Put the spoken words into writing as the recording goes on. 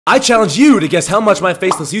I challenge you to guess how much my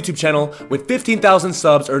Faceless YouTube channel with 15,000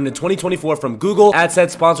 subs earned in 2024 from Google,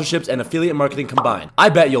 AdSense, sponsorships, and affiliate marketing combined. I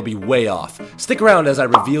bet you'll be way off. Stick around as I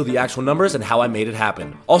reveal the actual numbers and how I made it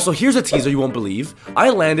happen. Also, here's a teaser you won't believe. I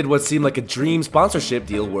landed what seemed like a dream sponsorship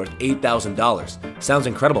deal worth $8,000. Sounds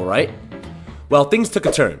incredible, right? Well, things took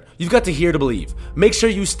a turn. You've got to hear to believe. Make sure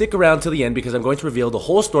you stick around till the end because I'm going to reveal the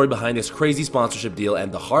whole story behind this crazy sponsorship deal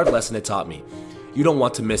and the hard lesson it taught me. You don't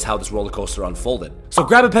want to miss how this roller coaster unfolded. So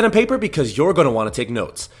grab a pen and paper because you're going to want to take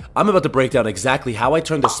notes. I'm about to break down exactly how I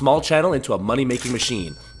turned a small channel into a money-making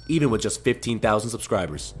machine, even with just 15,000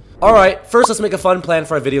 subscribers. Alright, first let's make a fun plan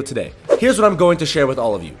for our video today. Here's what I'm going to share with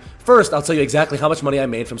all of you. First, I'll tell you exactly how much money I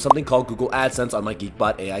made from something called Google AdSense on my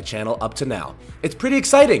Geekbot AI channel up to now. It's pretty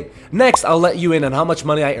exciting. Next, I'll let you in on how much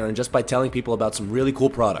money I earned just by telling people about some really cool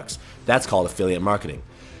products. That's called affiliate marketing.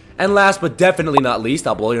 And last but definitely not least,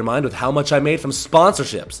 I'll blow your mind with how much I made from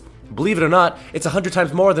sponsorships. Believe it or not, it's 100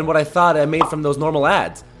 times more than what I thought I made from those normal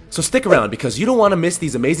ads. So stick around because you don't want to miss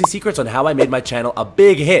these amazing secrets on how I made my channel a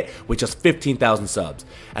big hit with just 15,000 subs.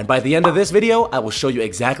 And by the end of this video, I will show you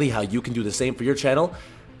exactly how you can do the same for your channel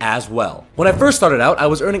as well. When I first started out, I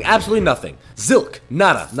was earning absolutely nothing. Zilch,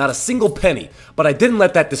 nada, not a single penny. But I didn't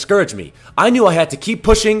let that discourage me. I knew I had to keep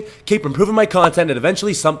pushing, keep improving my content, and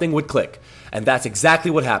eventually something would click. And that's exactly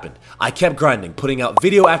what happened. I kept grinding, putting out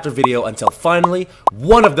video after video until finally,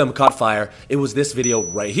 one of them caught fire. It was this video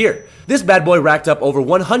right here. This bad boy racked up over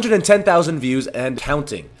 110,000 views and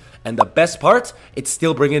counting. And the best part, it's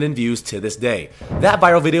still bringing in views to this day. That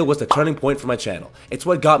viral video was the turning point for my channel. It's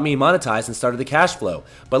what got me monetized and started the cash flow.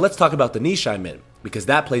 But let's talk about the niche I'm in, because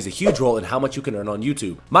that plays a huge role in how much you can earn on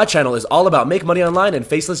YouTube. My channel is all about make money online and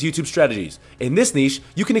faceless YouTube strategies. In this niche,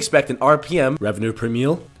 you can expect an RPM, revenue per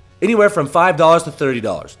meal, anywhere from $5 to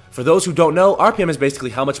 $30. For those who don't know, RPM is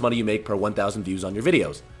basically how much money you make per 1,000 views on your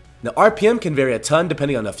videos. Now, RPM can vary a ton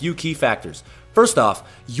depending on a few key factors. First off,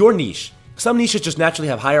 your niche. Some niches just naturally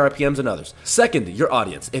have higher RPMs than others. Second, your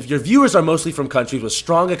audience. If your viewers are mostly from countries with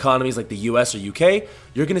strong economies like the US or UK,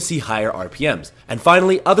 you're going to see higher RPMs. And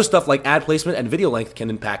finally, other stuff like ad placement and video length can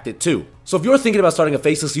impact it too. So if you're thinking about starting a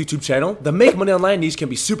faceless YouTube channel, the make money online niche can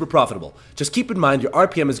be super profitable. Just keep in mind your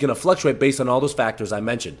RPM is going to fluctuate based on all those factors I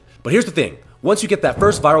mentioned. But here's the thing. Once you get that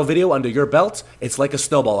first viral video under your belt, it's like a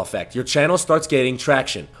snowball effect. Your channel starts gaining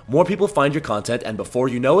traction. More people find your content, and before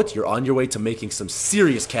you know it, you're on your way to making some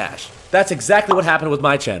serious cash. That's exactly what happened with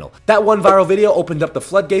my channel. That one viral video opened up the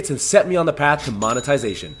floodgates and set me on the path to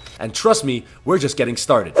monetization. And trust me, we're just getting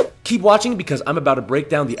started. Keep watching because I'm about to break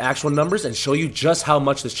down the actual numbers and show you just how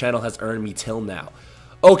much this channel has earned me till now.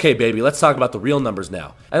 Okay, baby, let's talk about the real numbers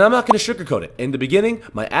now. And I'm not going to sugarcoat it. In the beginning,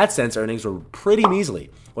 my AdSense earnings were pretty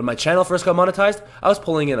measly. When my channel first got monetized, I was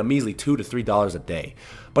pulling in a measly $2 to $3 a day.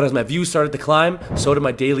 But as my views started to climb, so did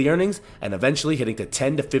my daily earnings, and eventually hitting to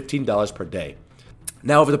 $10 to $15 per day.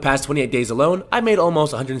 Now, over the past 28 days alone, I made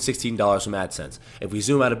almost $116 from AdSense. If we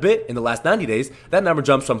zoom out a bit, in the last 90 days, that number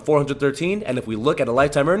jumps from $413, and if we look at a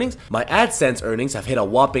lifetime earnings, my AdSense earnings have hit a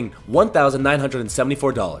whopping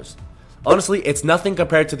 $1,974. Honestly, it's nothing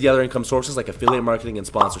compared to the other income sources like affiliate marketing and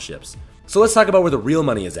sponsorships. So let's talk about where the real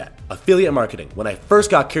money is at. Affiliate marketing. When I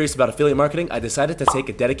first got curious about affiliate marketing, I decided to take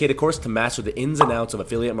a dedicated course to master the ins and outs of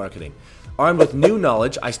affiliate marketing. Armed with new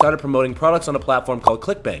knowledge, I started promoting products on a platform called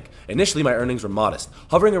ClickBank. Initially, my earnings were modest,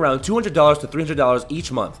 hovering around $200 to $300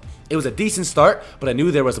 each month. It was a decent start, but I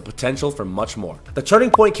knew there was a potential for much more. The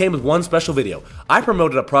turning point came with one special video. I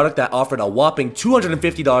promoted a product that offered a whopping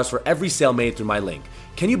 $250 for every sale made through my link.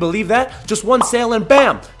 Can you believe that? Just one sale and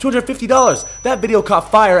bam, $250. That video caught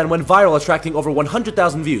fire and went viral, attracting over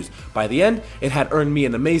 100,000 views. By the end, it had earned me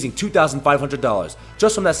an amazing $2,500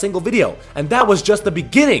 just from that single video. And that was just the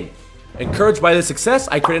beginning. Encouraged by this success,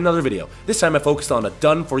 I created another video. This time I focused on a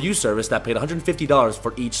done-for-you service that paid $150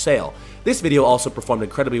 for each sale. This video also performed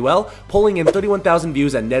incredibly well, pulling in 31,000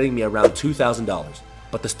 views and netting me around $2,000.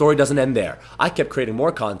 But the story doesn't end there. I kept creating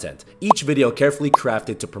more content, each video carefully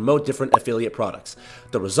crafted to promote different affiliate products.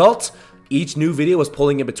 The result? Each new video was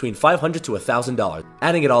pulling in between $500 to $1,000.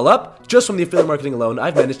 Adding it all up, just from the affiliate marketing alone,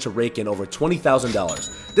 I've managed to rake in over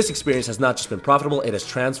 $20,000. This experience has not just been profitable, it has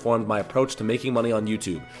transformed my approach to making money on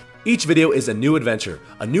YouTube. Each video is a new adventure,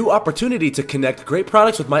 a new opportunity to connect great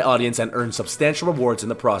products with my audience and earn substantial rewards in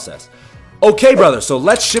the process. Okay, brother, so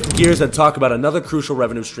let's shift gears and talk about another crucial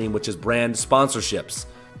revenue stream, which is brand sponsorships.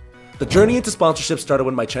 The journey into sponsorship started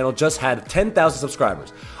when my channel just had 10,000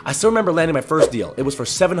 subscribers. I still remember landing my first deal. It was for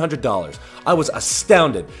 $700. I was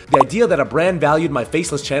astounded. The idea that a brand valued my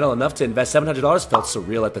faceless channel enough to invest $700 felt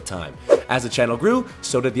surreal at the time. As the channel grew,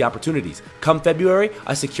 so did the opportunities. Come February,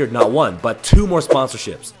 I secured not one, but 2 more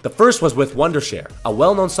sponsorships. The first was with Wondershare, a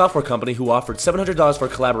well-known software company who offered $700 for a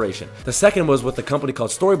collaboration. The second was with a company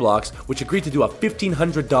called Storyblocks, which agreed to do a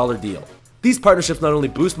 $1,500 deal. These partnerships not only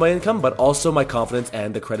boost my income, but also my confidence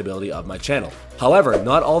and the credibility of my channel. However,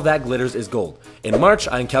 not all that glitters is gold. In March,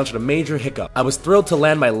 I encountered a major hiccup. I was thrilled to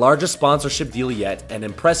land my largest sponsorship deal yet, an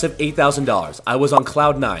impressive $8,000. I was on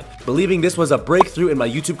cloud 9, believing this was a breakthrough in my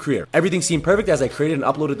YouTube career. Everything seemed perfect as I created and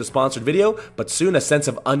uploaded the sponsored video, but soon a sense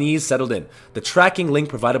of unease settled in. The tracking link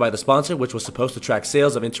provided by the sponsor, which was supposed to track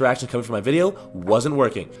sales of interactions coming from my video, wasn't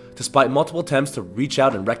working. Despite multiple attempts to reach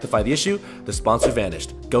out and rectify the issue, the sponsor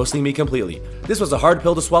vanished, ghosting me completely. This was a hard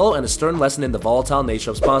pill to swallow and a stern lesson in the volatile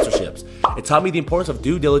nature of sponsorships. It taught me the importance of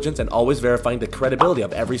due diligence and always verifying the credibility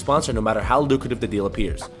of every sponsor no matter how lucrative the deal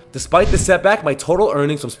appears. Despite this setback, my total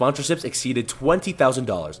earnings from sponsorships exceeded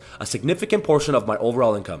 $20,000, a significant portion of my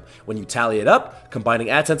overall income. When you tally it up, combining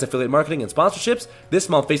AdSense, affiliate marketing, and sponsorships, this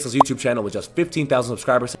small Faceless YouTube channel with just 15,000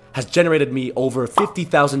 subscribers has generated me over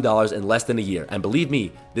 $50,000 in less than a year. And believe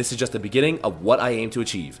me, this is just the beginning of what I aim to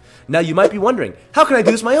achieve. Now you might be wondering, how can I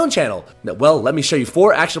do this on my own channel? Well, let me show you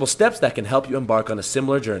 4 actionable steps that can help you embark on a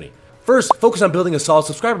similar journey. First, focus on building a solid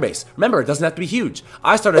subscriber base. Remember, it doesn't have to be huge.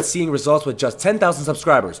 I started seeing results with just 10,000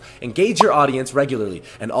 subscribers. Engage your audience regularly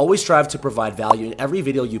and always strive to provide value in every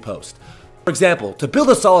video you post. For example, to build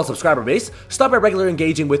a solid subscriber base, start by regularly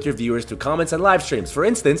engaging with your viewers through comments and live streams. For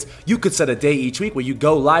instance, you could set a day each week where you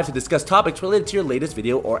go live to discuss topics related to your latest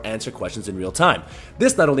video or answer questions in real time.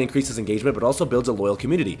 This not only increases engagement, but also builds a loyal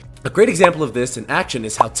community. A great example of this in action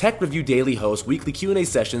is how Tech Review Daily hosts weekly Q&A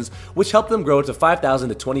sessions, which help them grow to 5,000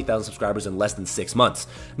 to 20,000 subscribers in less than 6 months.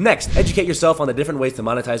 Next, educate yourself on the different ways to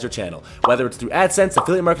monetize your channel. Whether it's through AdSense,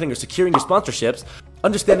 affiliate marketing, or securing your sponsorships,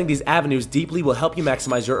 understanding these avenues deeply will help you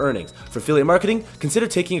maximize your earnings. For affiliate marketing, consider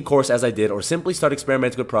taking a course as I did, or simply start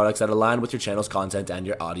experimenting with products that align with your channel's content and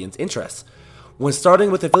your audience interests. When starting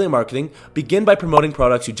with affiliate marketing, begin by promoting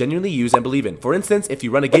products you genuinely use and believe in. For instance, if you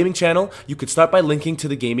run a gaming channel, you could start by linking to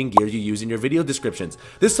the gaming gear you use in your video descriptions.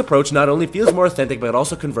 This approach not only feels more authentic, but it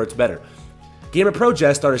also converts better. Gamer Pro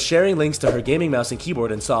Jess started sharing links to her gaming mouse and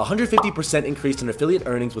keyboard and saw a 150% increase in affiliate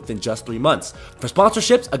earnings within just 3 months. For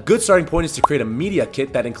sponsorships, a good starting point is to create a media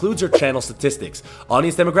kit that includes your channel statistics,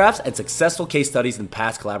 audience demographics, and successful case studies in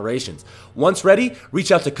past collaborations. Once ready,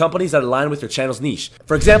 reach out to companies that align with your channel's niche.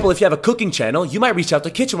 For example, if you have a cooking channel, you might reach out to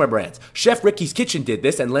kitchenware brands. Chef Ricky's Kitchen did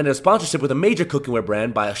this and landed a sponsorship with a major cookingware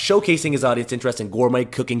brand by showcasing his audience interest in gourmet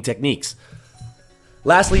cooking techniques.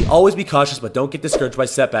 Lastly, always be cautious, but don't get discouraged by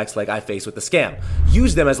setbacks like I faced with the scam.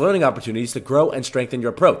 Use them as learning opportunities to grow and strengthen your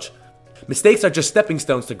approach. Mistakes are just stepping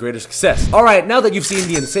stones to greater success. Alright, now that you've seen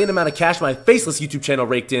the insane amount of cash my Faceless YouTube channel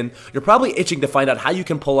raked in, you're probably itching to find out how you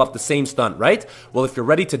can pull off the same stunt, right? Well, if you're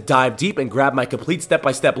ready to dive deep and grab my complete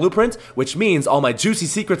step-by-step blueprint, which means all my juicy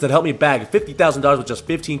secrets that help me bag $50,000 with just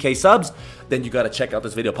 15K subs, then you gotta check out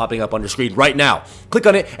this video popping up on your screen right now. Click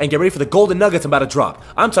on it and get ready for the golden nuggets I'm about to drop.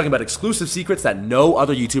 I'm talking about exclusive secrets that no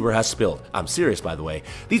other YouTuber has spilled. I'm serious, by the way.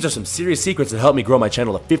 These are some serious secrets that help me grow my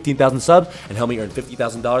channel to 15,000 subs and help me earn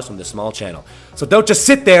 $50,000 from this small channel. So don't just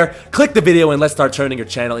sit there, click the video and let's start turning your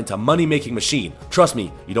channel into a money-making machine. Trust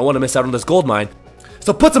me, you don't want to miss out on this gold mine.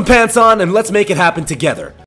 So put some pants on and let's make it happen together.